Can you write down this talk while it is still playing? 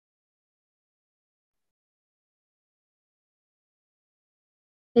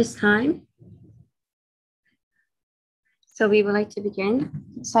this time. So we would like to begin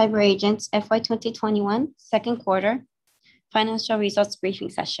CyberAgent's FY2021 second quarter financial results briefing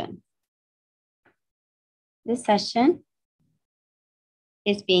session. This session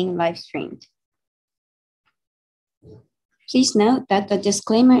is being live streamed. Please note that the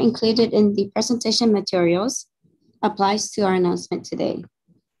disclaimer included in the presentation materials applies to our announcement today.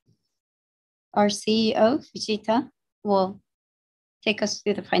 Our CEO, Fujita, will take us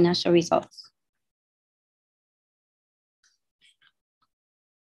through the financial results.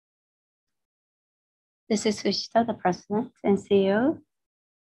 This is Fujita, the President and CEO.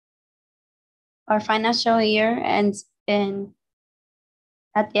 Our financial year ends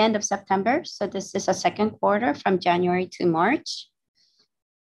at the end of September, so this is a second quarter from January to March.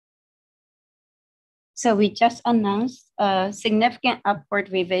 So we just announced a significant upward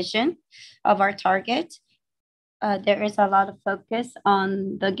revision of our target. There is a lot of focus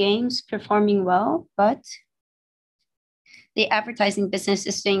on the games performing well, but the advertising business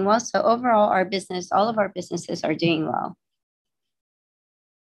is doing well. So overall, our business, all of our businesses are doing well.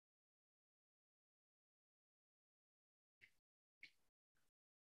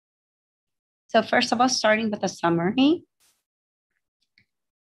 So first of all, starting with a summary.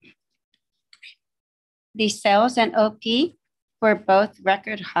 The sales and OP were both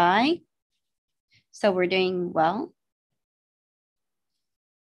record high, so we're doing well.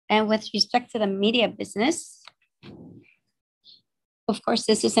 And with respect to the media business, of course,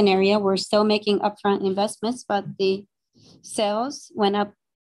 this is an area we're still making upfront investments, but the sales went up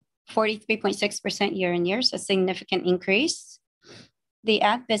 43.6% year on year, so a significant increase. The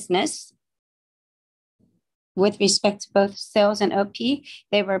ad business, with respect to both sales and OP,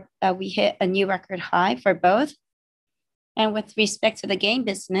 we hit a new record high for both. And with respect to the game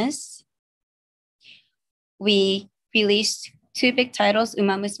business, we released two big titles,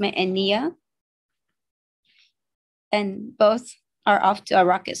 Umamusume and Nia, and both are off to a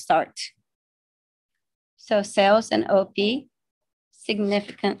rocket start. So sales and OP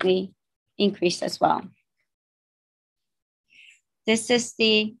significantly increased as well. This is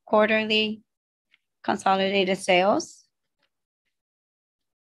the quarterly consolidated sales.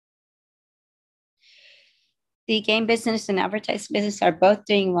 The game business and advertising business are both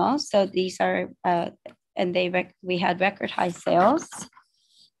doing well. So these are, we had record high sales.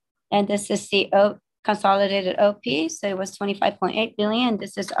 And this is the consolidated OP. So it was 25.8 billion.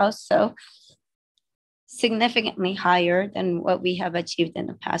 This is also significantly higher than what we have achieved in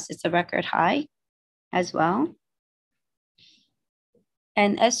the past. It's a record high as well.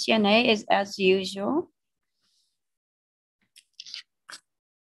 And SG&A is as usual.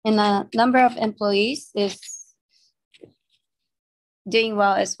 And the number of employees is doing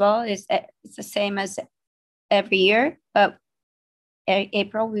well as well. It's the same as every year, but in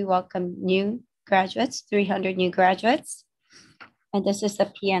April, we welcome new graduates, 300 new graduates. And this is the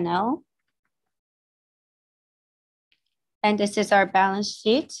P&L. And this is our balance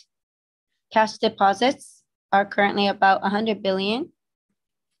sheet. Cash deposits are currently about 100 billion.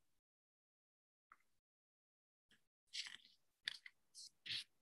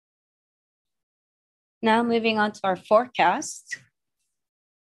 Now moving on to our forecast.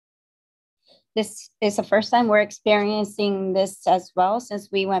 This is the first time we're experiencing this as well since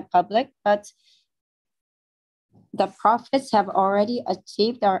we went public, but the profits have already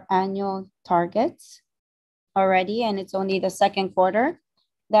achieved our annual targets already, and it's only the second quarter.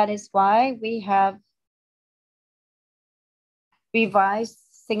 That is why we have revised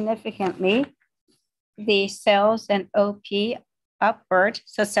significantly the sales and OP upward.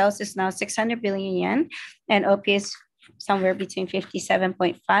 So sales is now 600 billion yen and OP is somewhere between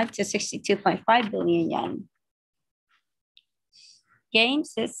 57.5 to 62.5 billion yen.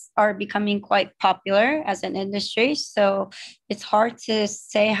 Games are becoming quite popular as an industry, so it's hard to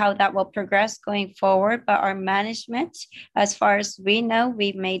say how that will progress going forward, but our management, as far as we know,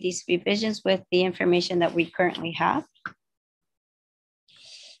 we've made these revisions with the information that we currently have.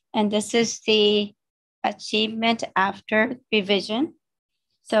 And this is the achievement after revision.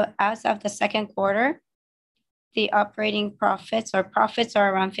 So as of the second quarter, the operating profits are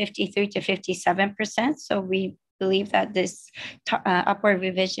around 53 to 57%. So we believe that this upward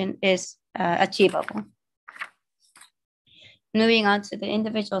revision is achievable. Moving on to the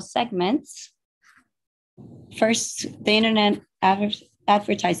individual segments. First, the internet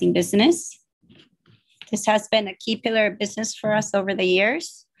advertising business. This has been a key pillar of business for us over the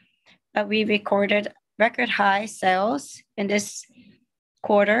years. We recorded record high sales in this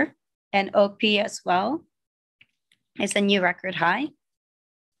quarter, and OP as well is a new record high.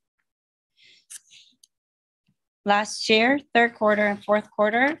 Last year, third quarter and fourth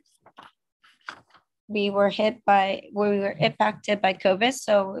quarter, we were impacted by COVID,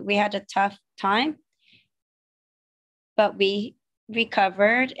 so we had a tough time, but we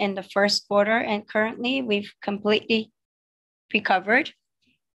recovered in the first quarter, and currently we've completely recovered,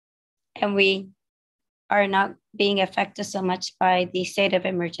 and we are not being affected so much by the state of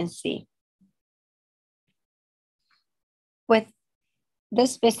emergency. With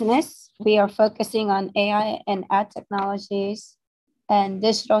this business, we are focusing on AI and ad technologies and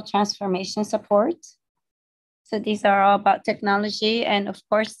digital transformation support. So these are all about technology. And of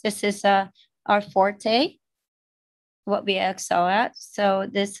course, this is our forte, what we excel at. So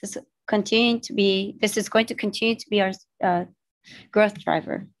this is going to continue to be our growth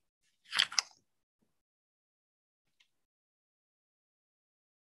driver.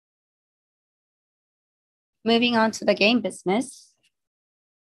 Moving on to the game business.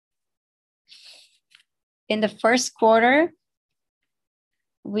 In the first quarter,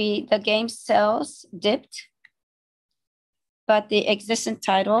 the game sales dipped, but the existing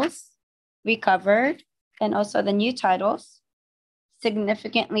titles recovered, and also the new titles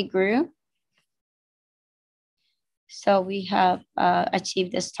significantly grew. So we have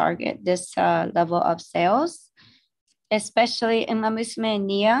achieved this target, this level of sales, especially in Umamusume and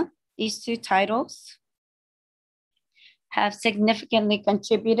Nia. These two titles have significantly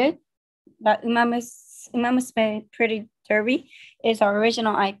contributed. But Umamusume Pretty Derby is our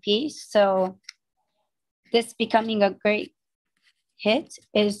original IP, so this becoming a great hit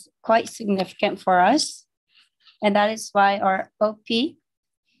is quite significant for us. And that is why our OP,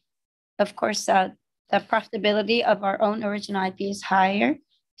 of course, the profitability of our own original IP is higher.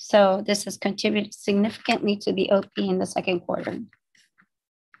 So this has contributed significantly to the OP in the second quarter.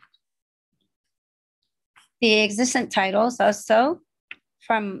 The existing titles also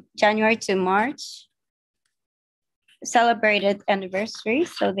from January to March celebrated anniversary,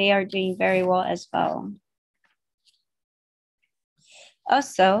 so they are doing very well as well.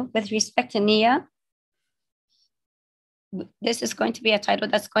 Also, with respect to Nia, this is going to be a title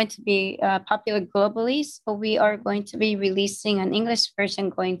that's going to be popular globally, so we are going to be releasing an English version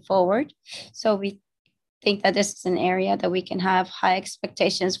going forward. So we think that this is an area that we can have high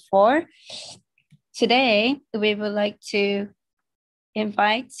expectations for. Today, we would like to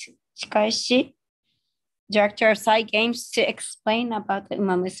invite Chikaishi, Director of CyGames, to explain about the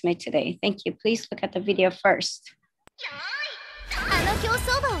Umamusume today. Thank you. Please look at the video first. あの競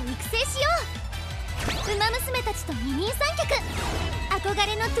走馬を育成しよう。ウマ娘たちと二人三脚。憧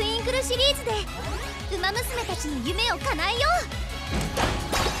れのトゥインクルシリーズでウマ娘たちの夢を叶えよう。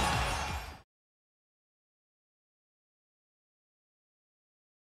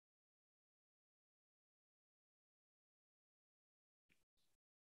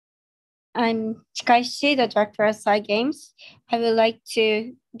I'm Chikaishi, the director of CyGames. I would like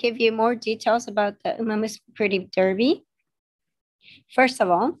to give you more details about the Umamusume Pretty Derby. First of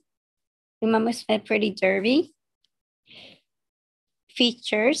all, Umamusume Pretty Derby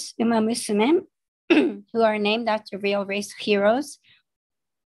features Umamusume, who are named after real race heroes.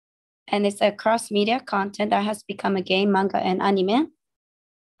 And it's a cross-media content that has become a game, manga, and anime.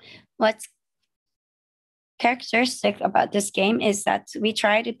 What's characteristic about this game is that we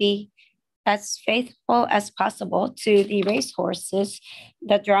try to be as faithful as possible to the racehorses,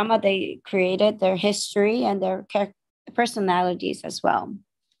 the drama they created, their history, and their personalities as well.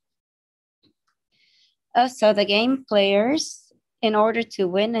 Also, the game players, in order to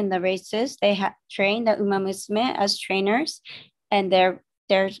win in the races, they train the Umamusume as trainers, and they're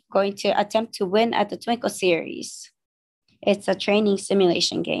going to attempt to win at the Twinkle series. It's a training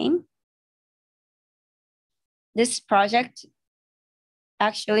simulation game. This project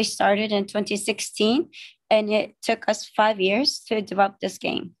actually started in 2016, and it took us 5 years to develop this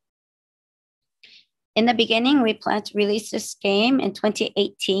game. In the beginning, we planned to release this game in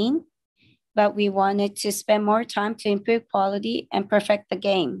 2018, but we wanted to spend more time to improve quality and perfect the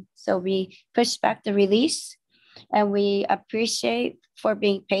game. So we pushed back the release, and we appreciate for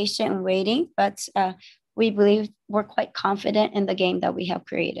being patient and waiting, but we believe we're quite confident in the game that we have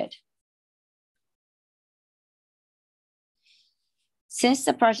created. Since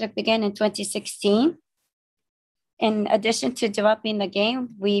the project began in 2016, in addition to developing the game,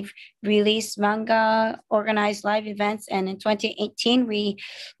 we've released manga, organized live events, and in 2018, we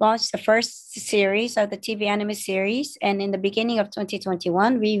launched the first series of the TV anime series, and in the beginning of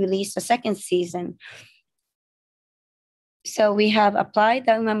 2021, we released the second season. So we have applied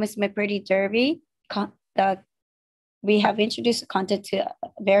the Umamusume Pretty Derby. We have introduced the content to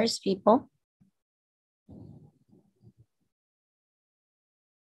various people.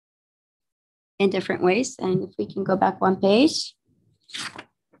 in different ways. And if we can go back one page.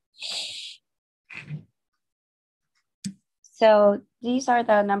 So these are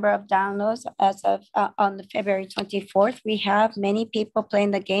the number of downloads as of on the February 24th. We have many people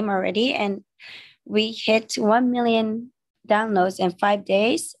playing the game already, and we hit 1 million downloads in 5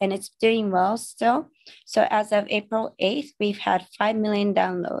 days, and it's doing well still. So as of April 8th, we've had 5 million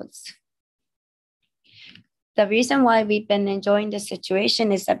downloads. The reason why we've been enjoying this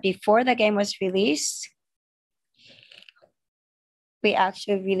situation is that before the game was released, we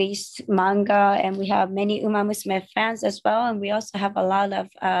actually released manga, and we have many Uma Musume fans as well. And we also have a lot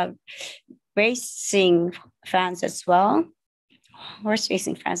of racing fans as well, horse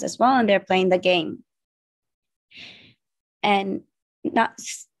racing fans as well, and they're playing the game. And not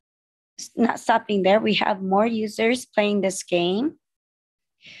stopping there, we have more users playing this game.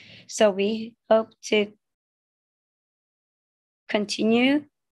 So we hope to continue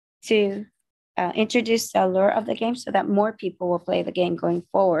to introduce the allure of the game so that more people will play the game going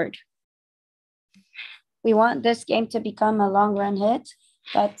forward. We want this game to become a long run hit,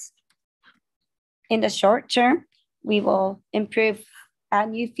 but in the short term, we will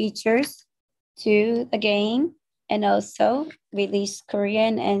add new features to the game, and also release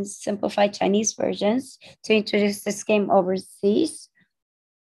Korean and simplified Chinese versions to introduce this game overseas.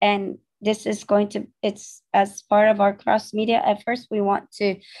 And this is it's as part of our cross-media efforts. We want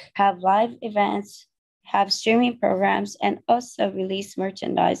to have live events, have streaming programs, and also release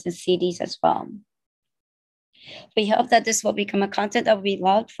merchandise and CDs as well. We hope that this will become a content that will be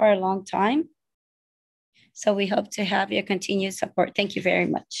loved for a long time. So we hope to have your continued support. Thank you very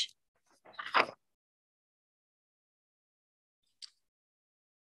much.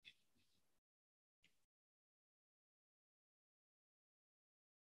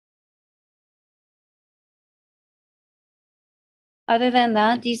 Other than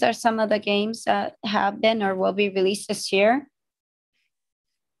that, these are some of the games that have been or will be released this year.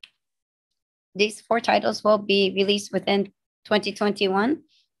 These 4 titles will be released within 2021.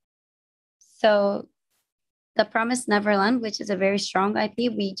 So The Promised Neverland, which is a very strong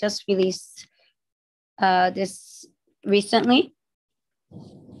IP, we just released this recently.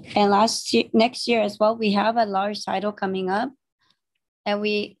 And next year as well, we have a large title coming up. And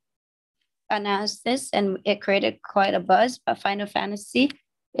we announced this, and it created quite a buzz. But Final Fantasy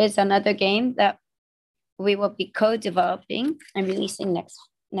is another game that we will be co-developing and releasing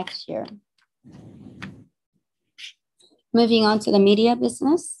next year. Moving on to the media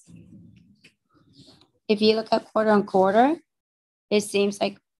business. If you look at quarter on quarter, it seems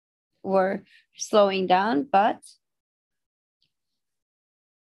like we're slowing down, but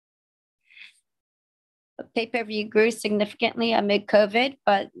pay-per-view grew significantly amid COVID,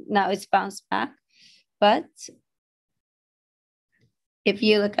 but now it's bounced back. But if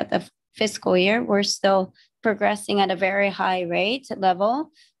you look at the fiscal year, we're still progressing at a very high rate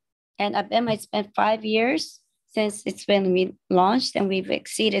level. And ABEMA, it's been 5 years since it's been launched, and we've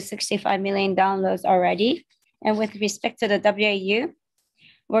exceeded 65 million downloads already. And with respect to the WAU,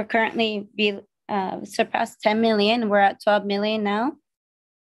 we're currently surpassed 10 million. We're at 12 million now.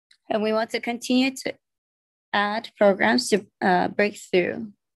 And we want to continue to add programs to break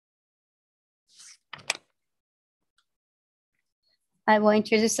through. I will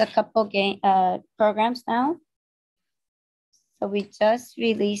introduce a couple programs now. So we just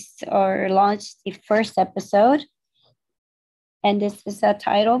released or launched the first episode. And this is a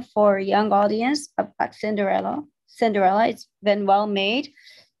title for a young audience about Cinderella. It's been well made.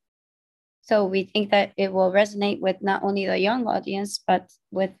 So we think that it will resonate with not only the young audience, but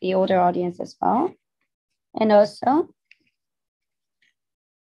with the older audience as well. And also,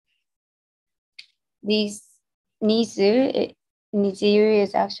 Nizuru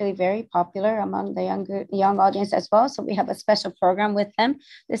is actually very popular among the young audience as well. So we have a special program with them.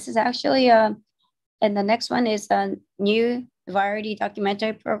 This is actually and the next one is a new variety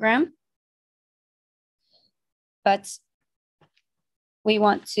documentary program. But we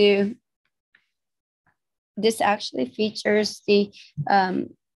want to, this actually features the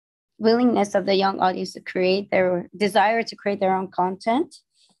willingness of the young audience to create their desire to create their own content.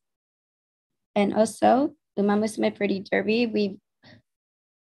 And also, Uma Musume Pretty Derby, we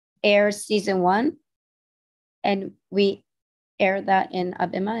aired season 1, and we aired that in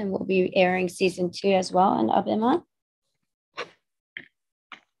ABEMA, and we'll be airing season 2 as well in ABEMA.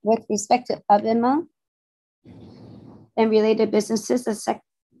 With respect to ABEMA and related businesses, the second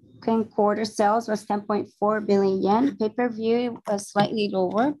quarter sales was 10.4 billion yen. Pay-per-view was slightly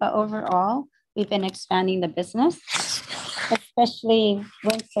lower, but overall, we've been expanding the business, especially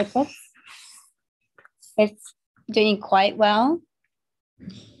Win Tickets. It's doing quite well.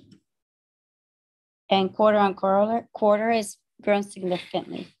 and quarter on quarter is grown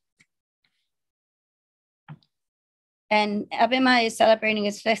significantly. And ABEMA is celebrating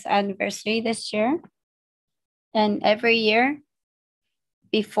its 5th anniversary this year. And every year,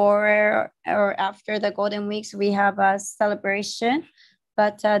 before or after the Golden Weeks, we have a celebration.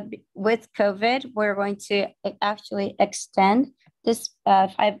 But with COVID, we're going to actually extend this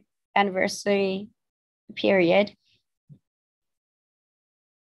 5th anniversary period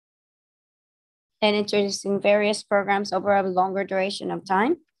and introducing various programs over a longer duration of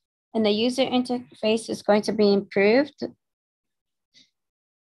time. And the user interface is going to be improved.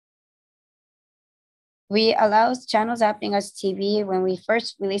 We allow channels acting as TV when we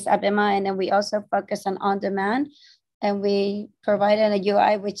first released ABEMA, and then we also focus on demand. And we provided a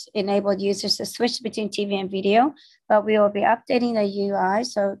UI which enabled users to switch between TV and video, but we will be updating the UI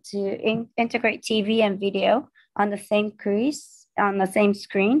so to integrate TV and video on the same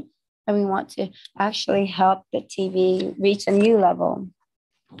screen. And we want to actually help the TV reach a new level.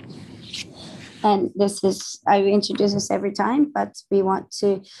 And I introduce this every time, but we want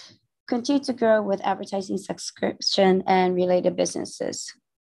to continue to grow with advertising, subscription, and related businesses.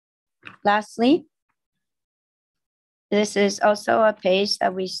 Lastly, this is also a page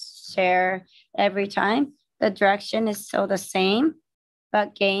that we share every time. The direction is still the same,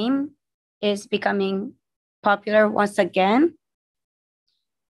 but game is becoming popular once again.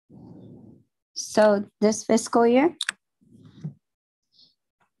 So this fiscal year,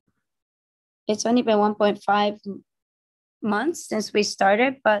 it's only been 1.5 months since we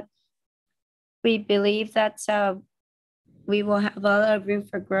started, but we believe that we will have a lot of room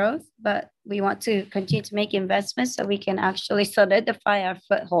for growth, but we want to continue to make investments so we can actually solidify our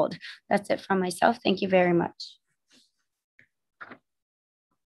foothold. That's it from myself. Thank you very much.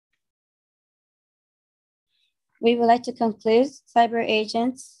 We would like to conclude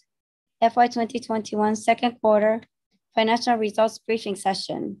CyberAgent's FY2021 second quarter financial results briefing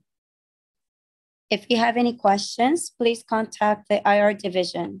session. If you have any questions, please contact the IR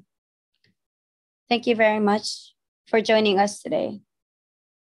division. Thank you very much for joining us today.